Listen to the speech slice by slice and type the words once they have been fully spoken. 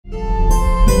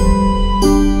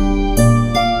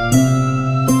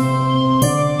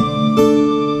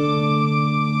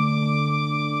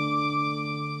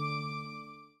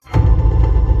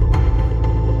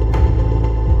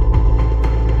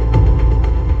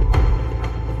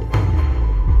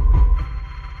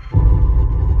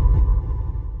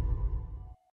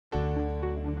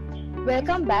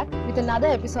Welcome back with another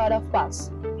episode of Pulse.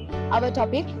 Our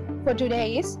topic for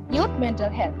today is youth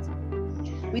mental health.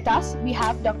 With us, we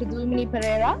have Dr. Dulmini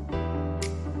Perera,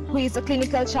 who is a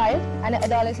clinical child and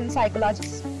adolescent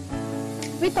psychologist.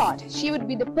 We thought she would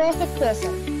be the perfect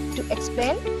person to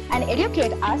explain and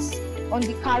educate us on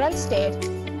the current state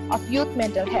of youth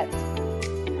mental health.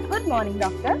 Good morning,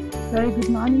 Doctor. Very good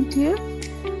morning to you.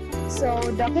 So,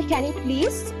 Doctor, can you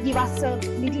please give us a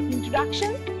little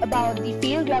introduction about the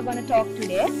field we are going to talk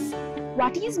today?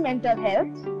 What is mental health?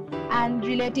 And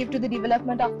relative to the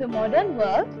development of the modern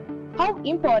world, how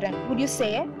important would you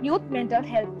say youth mental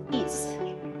health is?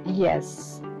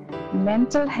 Yes,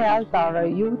 mental health or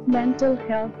youth mental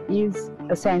health is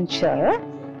essential.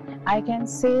 I can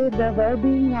say the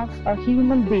well-being of a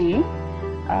human being,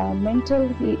 mental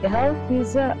health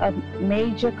is a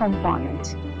major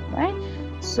component, right?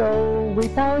 So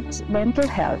without mental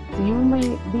health, you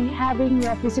may be having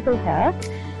your physical health,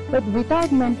 but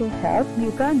without mental health,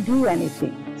 you can't do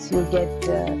anything. So you get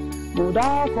mood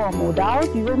off or mood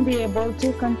out, you won't be able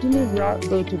to continue your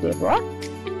day-to-day work.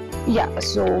 Yeah,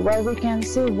 so we can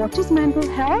say what is mental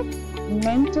health?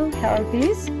 Mental health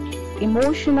is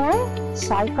emotional,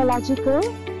 psychological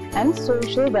and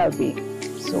social well-being.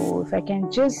 So if I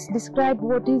can just describe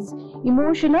what is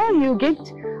emotional, you get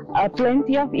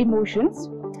plenty of emotions.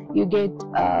 You get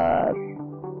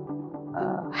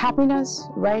happiness,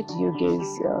 right? You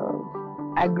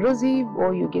get aggressive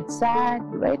or you get sad,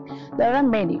 right? There are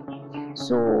many.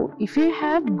 So if you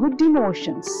have good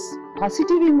emotions,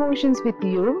 positive emotions with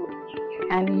you,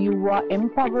 and you are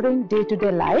empowering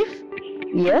day-to-day life,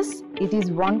 yes, it is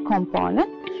one component.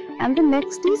 And the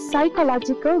next is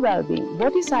psychological well-being.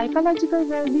 What is psychological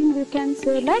well-being? You can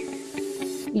say like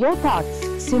your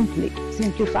thoughts,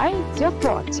 simplify, it's your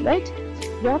thoughts, right?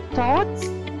 Your thoughts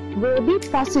will be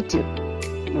positive,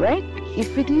 right?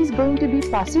 If it is going to be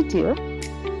positive,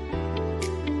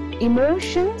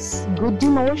 emotions, good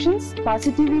emotions,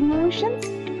 positive emotions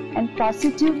and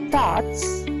positive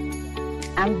thoughts,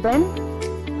 and then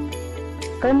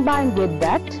combined with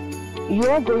that, you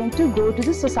are going to go to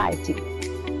the society,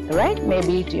 right?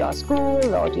 Maybe to your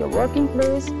school or to your working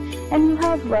place, and you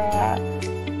have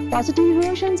positive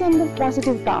emotions and the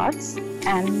positive thoughts,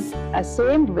 and the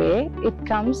same way it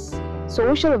comes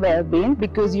social well-being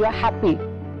because you are happy,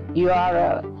 you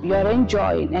are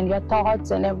enjoying, and your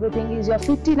thoughts and everything is you're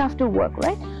fit enough to work,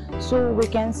 right? So we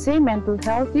can say mental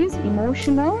health is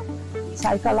emotional,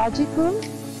 psychological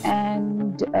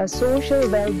and social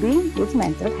well-being is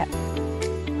mental health.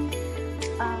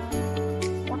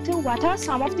 What are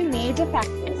some of the major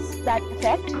factors that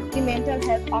affect the mental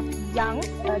health of young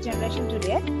generation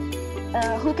today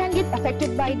who can get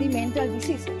affected by the mental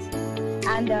diseases?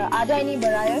 And are there any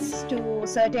barriers to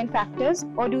certain factors,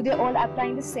 or do they all apply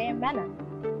in the same manner?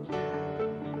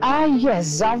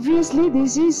 Yes, obviously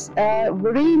this is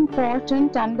very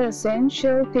important and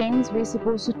essential things we're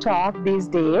supposed to talk these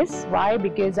days. Why?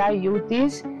 Because our youth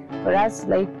is for us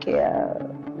like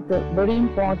the very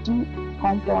important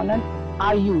component,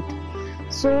 our youth.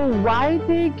 So why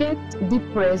they get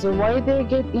depressed or why they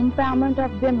get impairment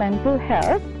of their mental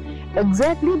health,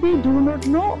 exactly they do not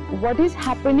know what is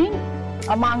happening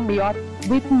among me or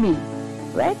with me,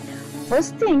 right?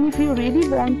 First thing, if you really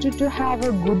wanted to have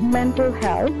a good mental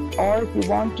health, or if you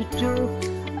wanted to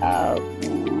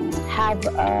have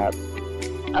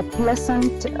a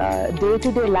pleasant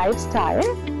day-to-day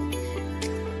lifestyle,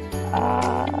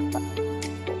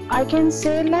 I can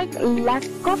say like lack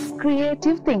of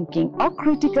creative thinking or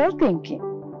critical thinking,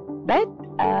 right?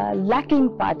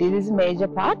 Lacking part is a major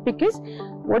part, because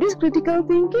what is critical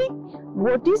thinking?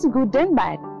 What is good and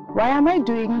bad? Why am I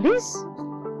doing this?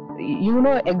 You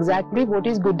know exactly what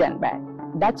is good and bad.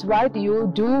 That's why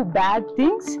you do bad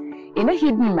things in a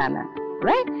hidden manner,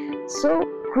 right? So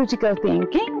critical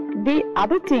thinking. The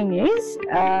other thing is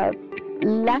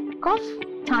lack of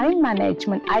time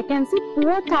management. I can say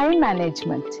poor time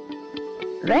management,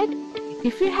 right?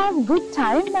 If you have good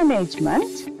time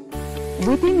management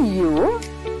within you,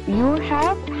 you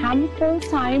have ample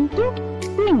time to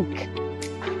think.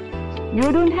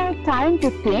 You don't have time to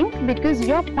think because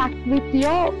you're packed with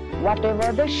your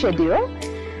whatever the schedule,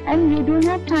 and you don't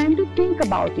have time to think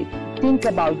about it. Think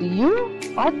about you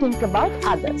or think about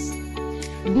others.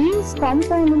 These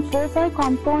components, 4 or 5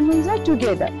 components are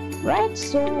together, right?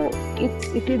 So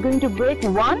if you're going to break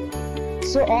one,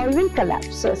 so all will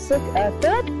collapse. So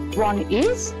third one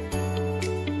is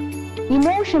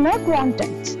emotional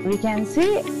content. We can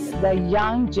say the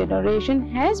young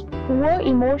generation has poor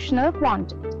emotional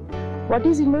content. What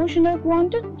is emotional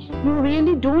content? You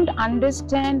really don't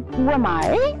understand who am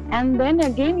I, and then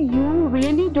again you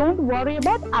really don't worry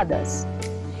about others.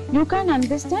 you can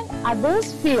understand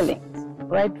others' feelings,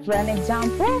 right? For an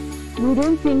example, you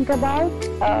don't think about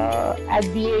at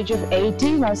the age of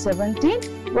 18 or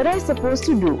 17, what am I supposed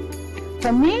to do?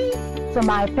 For me, for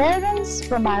my parents,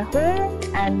 for my home,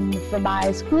 and for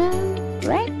my school,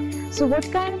 right? So what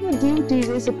kind of a duties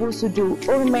are supposed to do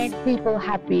or make people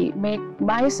happy, make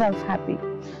myself happy?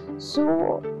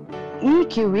 So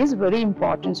EQ is very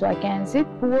important. So I can say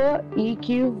poor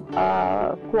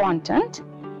EQ quotient.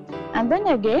 And then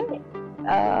again,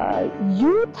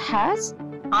 youth has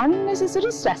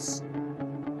unnecessary stress.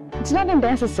 It's not a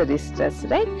necessary stress,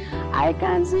 right? I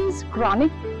can say it's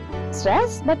chronic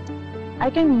stress, but I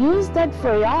can use that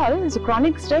for y'all. It's a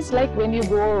chronic stress, like when you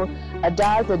go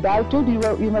adulthood,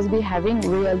 you must be having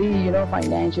really,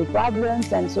 financial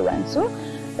problems and so and so.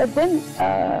 But then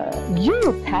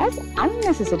youth has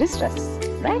unnecessary stress,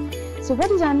 right? So what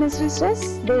is unnecessary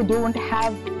stress? They don't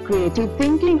have creative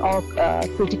thinking or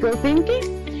critical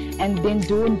thinking, and then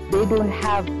they don't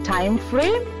have time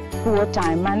frame, poor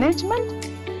time management.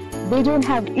 They don't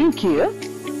have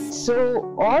EQ.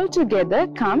 So altogether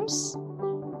comes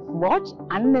what?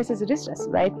 Unnecessary stress,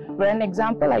 right? For an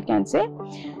example, I can say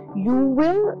you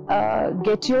will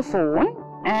get your phone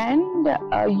and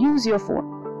use your phone.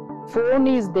 Phone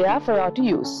is there for you to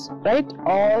use, right?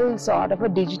 All sort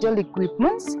of digital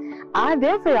equipments are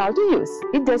there for you to use.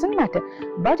 It doesn't matter.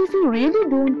 But if you really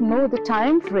don't know the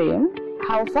time frame,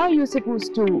 how far you're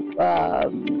supposed to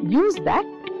use that,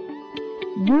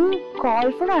 you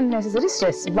call for unnecessary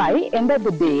stress. Why? End of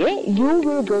the day, you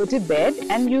will go to bed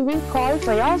and you will call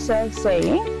for yourself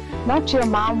saying, not your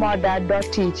mom or dad or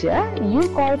teacher, you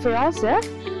call for yourself,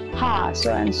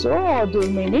 so and so or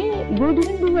Dulmini, you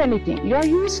didn't do anything, you are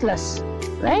useless,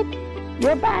 right?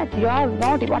 You're bad, you are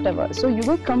naughty, whatever. So you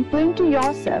will complain to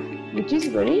yourself, which is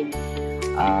very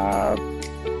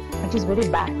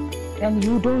bad. And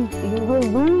you will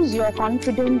lose your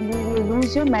confidence, you will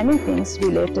lose your many things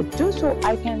related to. So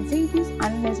I can say it is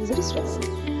unnecessary stress.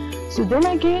 So then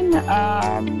again,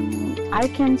 I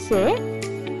can say,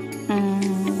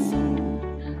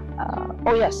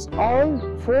 oh yes, all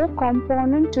four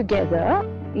components together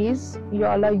is you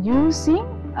all are using,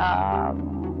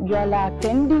 you all are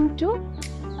tending to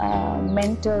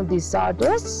mental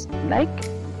disorders. Like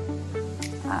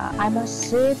I must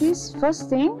say this first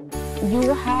thing,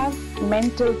 you have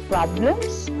mental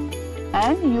problems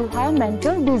and you have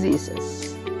mental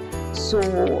diseases. So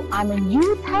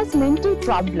youth has mental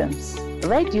problems,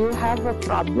 right? You have a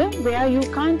problem where you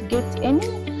can't get any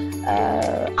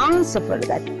answer for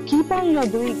that. Keep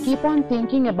on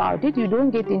thinking about it, you don't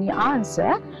get any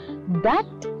answer. That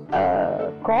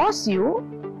cause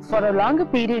you, for a longer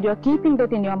period, you're keeping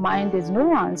that in your mind, there's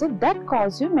no answer, that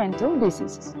cause you mental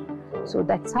diseases. So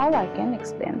that's how I can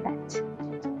explain that.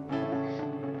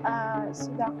 So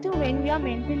doctor, when we are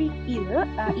mentally ill,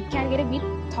 it can get a bit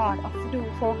thought of to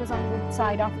focus on good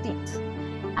side of things.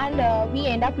 And we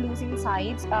end up losing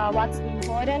sides, what's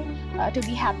important to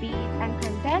be happy and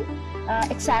content.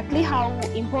 Exactly how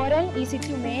important is it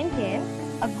to maintain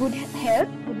a good health,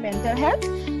 good mental health,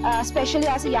 especially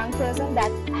as a young person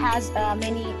that has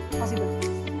many possibilities?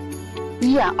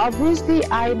 Yeah, obviously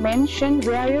I mentioned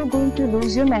where you're going to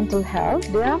lose your mental health.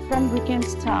 Therefrom we can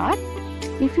start.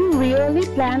 If you really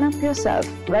plan up yourself,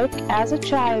 like as a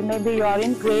child, maybe you're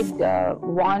in grade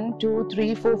 1, 2,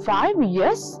 3, 4, 5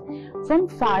 years. From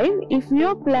 5, if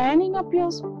you're planning up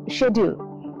your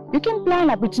schedule, you can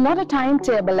plan up. It's not a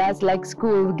timetable as like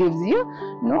school gives you.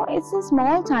 No, it's a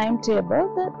small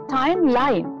timetable, the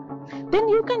timeline. Then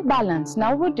you can balance.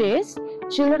 Nowadays,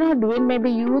 children are doing,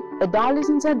 maybe youth,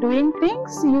 adolescents are doing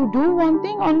things. You do one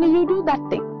thing, only you do that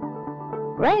thing.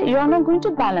 Right? You are not going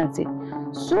to balance it.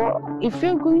 So, if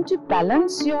you're going to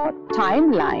balance your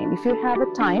timeline, if you have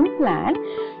a time plan,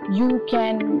 you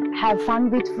can have fun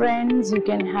with friends, you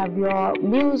can have your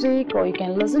music, or you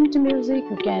can listen to music,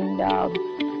 you can,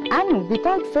 and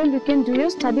without fail, you can do your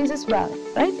studies as well,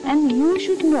 right? And you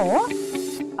should know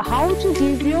how to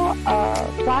give your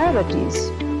priorities,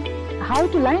 how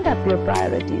to line up your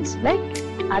priorities. Like,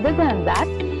 other than that,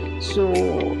 so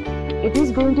it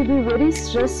is going to be a very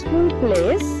stressful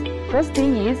place. First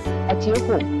thing is at your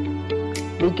home,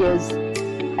 because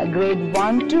grade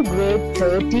 1 to grade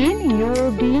 13 you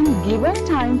are being given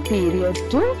time period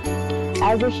to,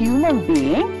 as a human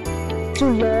being, to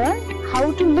learn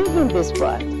how to live in this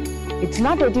world. It's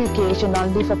not education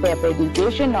only for paper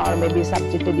education or maybe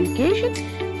subject education.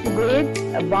 For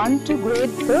grade 1 to grade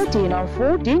 13 or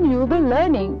 14 you will be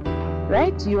learning,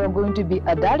 right? You are going to be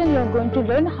adult and you are going to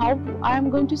learn how I am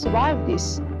going to survive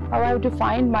this, how I have to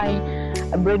find my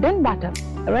bread and butter.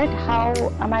 right? How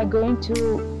am I going to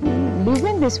live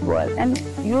in this world? And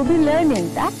you'll be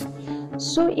learning that.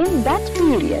 So in that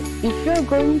period, if you're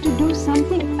going to do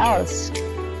something else,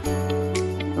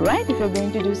 right? If you're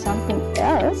going to do something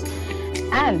else,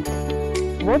 and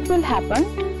what will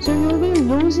happen? So you'll be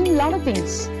losing a lot of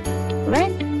things,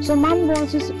 right? So mom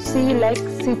wants to see like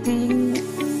sitting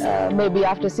maybe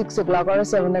after 6 o'clock or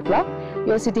 7 o'clock,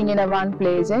 you're sitting in a one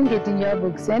place and getting your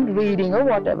books and reading or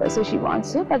whatever. So she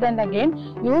wants to, but then again,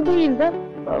 you'll be in the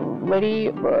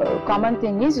very common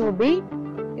thing is you'll be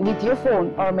with your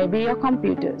phone or maybe your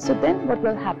computer. So then what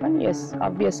will happen? Yes,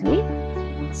 obviously.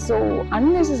 So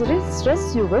unnecessary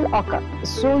stress you will occur.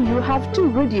 So you have to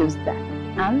reduce that.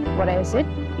 And what I said,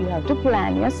 you have to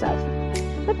plan yourself.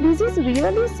 But this is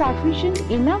really sufficient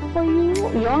enough for you,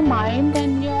 your mind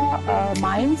and your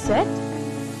mindset.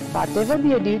 Whatever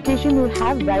the education you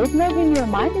have right now in your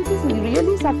mind, this is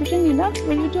really sufficient enough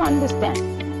for you to understand,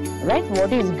 right?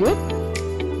 What is good,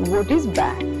 what is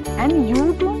bad. And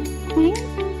you don't think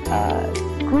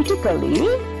critically,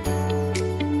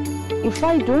 if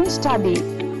I don't study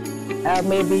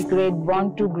maybe grade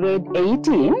 1 to grade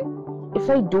 18, if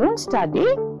I don't study,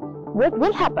 what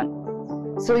will happen?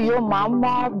 So your mom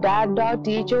or dad or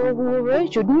teacher, whoever,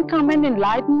 shouldn't come and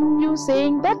enlighten you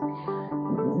saying that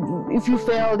if you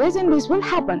fail this and this will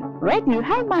happen, right? You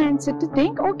have mindset to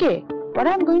think, okay, what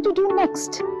I'm going to do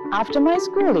next after my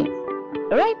schooling,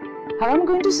 right? How I'm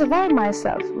going to survive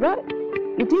myself, right?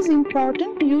 It is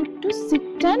important for you to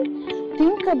sit and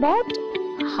think about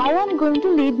how I'm going to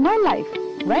lead my life,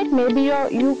 right? Maybe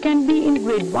you can be in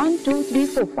grade 1, 2, 3,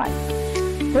 4, 5.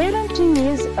 Parenting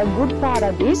is a good part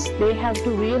of this. They have to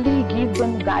really give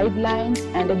them guidelines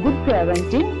and a good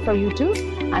parenting for you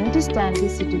to understand the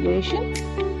situation.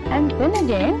 And then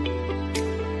again,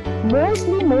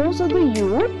 most of the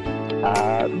youth,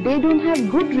 they don't have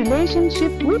good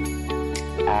relationship with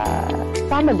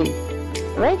family,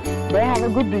 right? They have a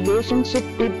good relationship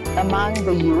among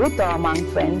the youth or among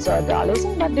friends or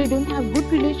adolescents, but they don't have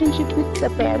good relationship with the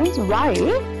parents. Why?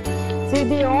 See,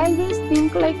 they always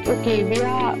think like, okay, we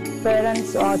are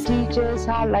parents or teachers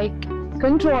are like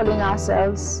controlling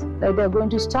ourselves, that they're going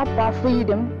to stop our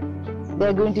freedom,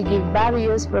 they're going to give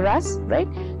barriers for us, right?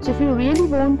 So if you really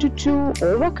wanted to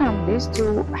overcome this,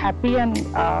 to happy and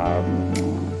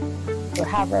to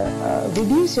have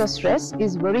reduce your stress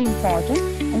is very important,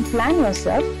 and plan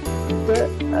yourself. The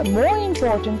more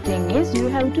important thing is you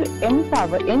have to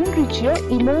enrich your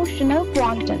emotional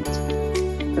content,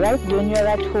 right? When you're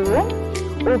at home,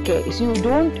 okay, so you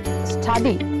don't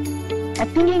study. I'm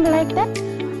thinking like that,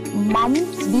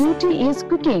 mom's duty is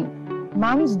cooking.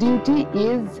 Mom's duty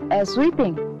is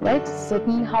sweeping, right?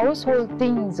 Certain household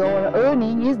things or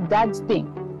earning is dad's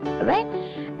thing, right?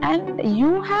 And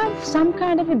you have some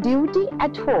kind of a duty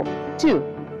at home too,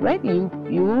 right?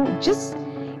 You just,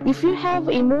 if you have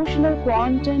emotional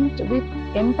content with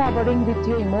empowering with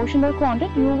your emotional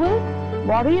content, you will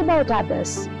worry about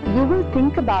others. You will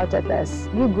think about others.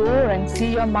 You go and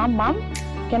see your mom,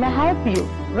 can I help you,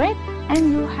 right?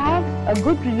 And you have a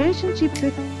good relationship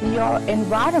with your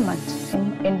environment.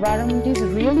 And environment is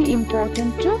really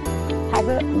important to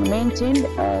have maintain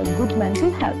good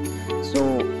mental health.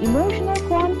 So emotional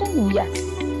content, yes,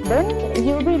 then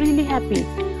you'll be really happy.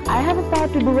 I have a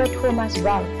part to do at home as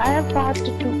well. I have part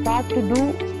to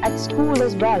do at school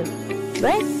as well,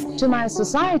 right? To my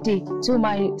society, to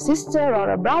my sister or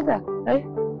a brother, right?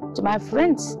 To my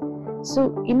friends.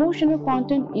 So emotional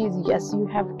content is, yes, you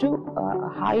have to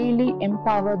highly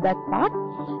empower that part.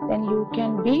 Then you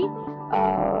can be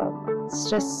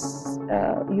stress.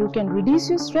 You can reduce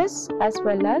your stress as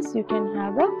well as you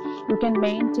can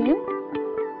maintain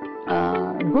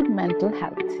good mental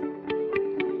health.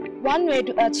 One way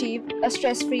to achieve a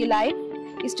stress-free life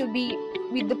is to be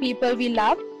with the people we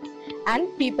love and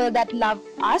people that love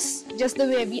us just the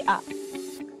way we are.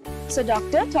 So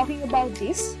doctor, talking about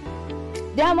this,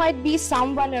 there might be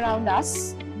someone around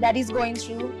us that is going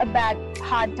through a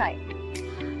hard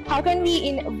time. How can we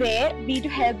in a way be to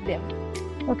help them?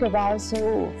 Okay, well,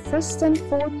 so first and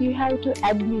fourth, you have to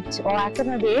admit or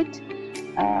accommodate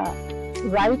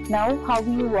right now how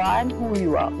you are and who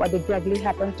you are, what exactly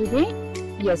happened to me.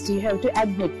 Yes, you have to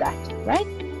admit that, right?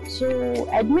 So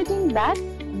admitting that,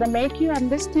 they make you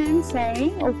understand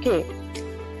saying, okay,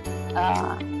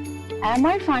 am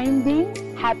I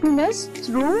finding happiness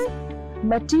through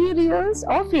materials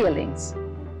or feelings,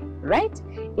 right?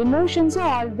 Emotions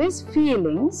are always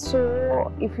feelings.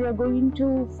 So if you are going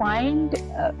to find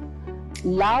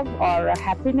love or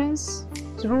happiness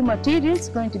through materials, it's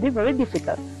going to be very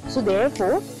difficult. So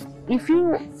therefore, if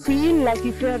you feel like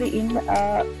if you are in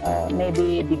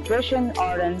maybe depression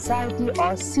or anxiety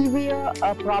or severe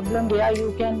problem where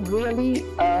you can really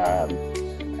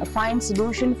find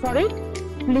solution for it,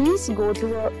 please go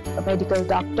to a medical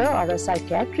doctor or a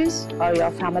psychiatrist or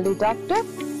your family doctor.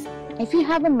 If you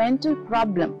have a mental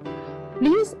problem,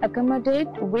 please accommodate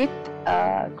with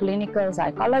a clinical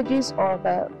psychologist or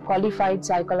a qualified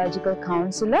psychological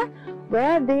counselor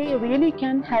where they really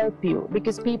can help you,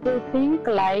 because people think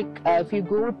like if you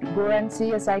go and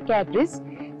see a psychiatrist,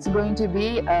 it's going to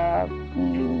be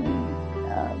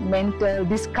mental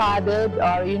discarded,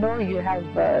 or you have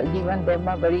given them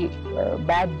a very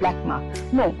bad black mark.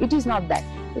 No, it is not that.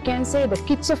 You can say the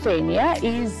schizophrenia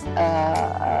is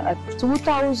a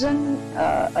 2000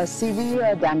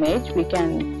 severe damage. It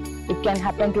can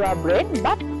happen to our brain,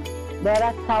 but there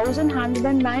are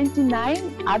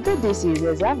 1199 other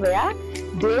diseases where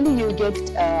daily you get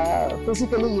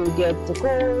physically you get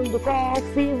cold, cough,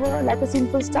 fever, like a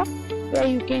simple stuff, where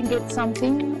you can get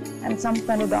something and some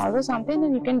Panadol or something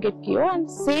and you can get cure. And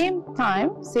same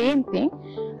thing,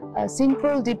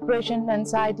 simple depression,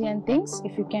 anxiety and things,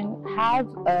 if you can have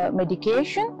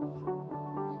medication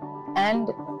and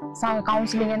some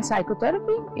counseling and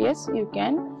psychotherapy, yes, you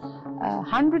can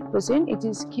 100% it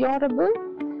is curable.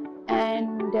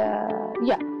 And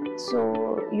yeah,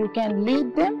 so you can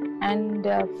lead them and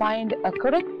find a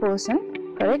correct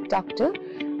person, correct doctor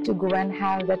to go and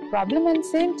have that problem. And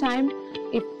same time,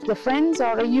 if the friends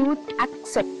or a youth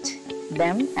accept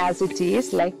them as it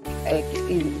is, like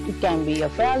it can be a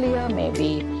failure,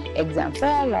 maybe exam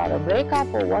fail or a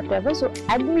breakup or whatever, so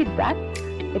admit that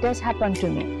it has happened to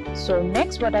me. So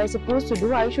next, what I supposed to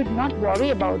do, I should not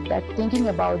worry about that, thinking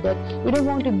about that. We don't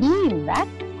want to be in that.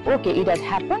 Okay, it had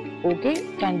happened, okay,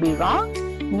 can be wrong,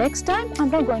 next time I'm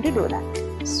not going to do that.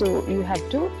 So you have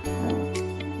to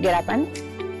get up and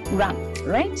run,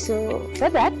 right? So for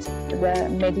that, the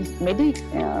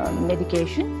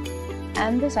medication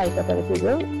and the psychotherapy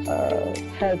will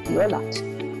help you a lot.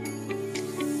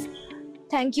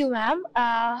 Thank you, ma'am.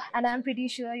 And I'm pretty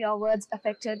sure your words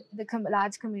affected the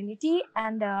large community,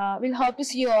 and we'll hope to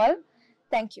see you all.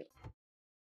 Thank you.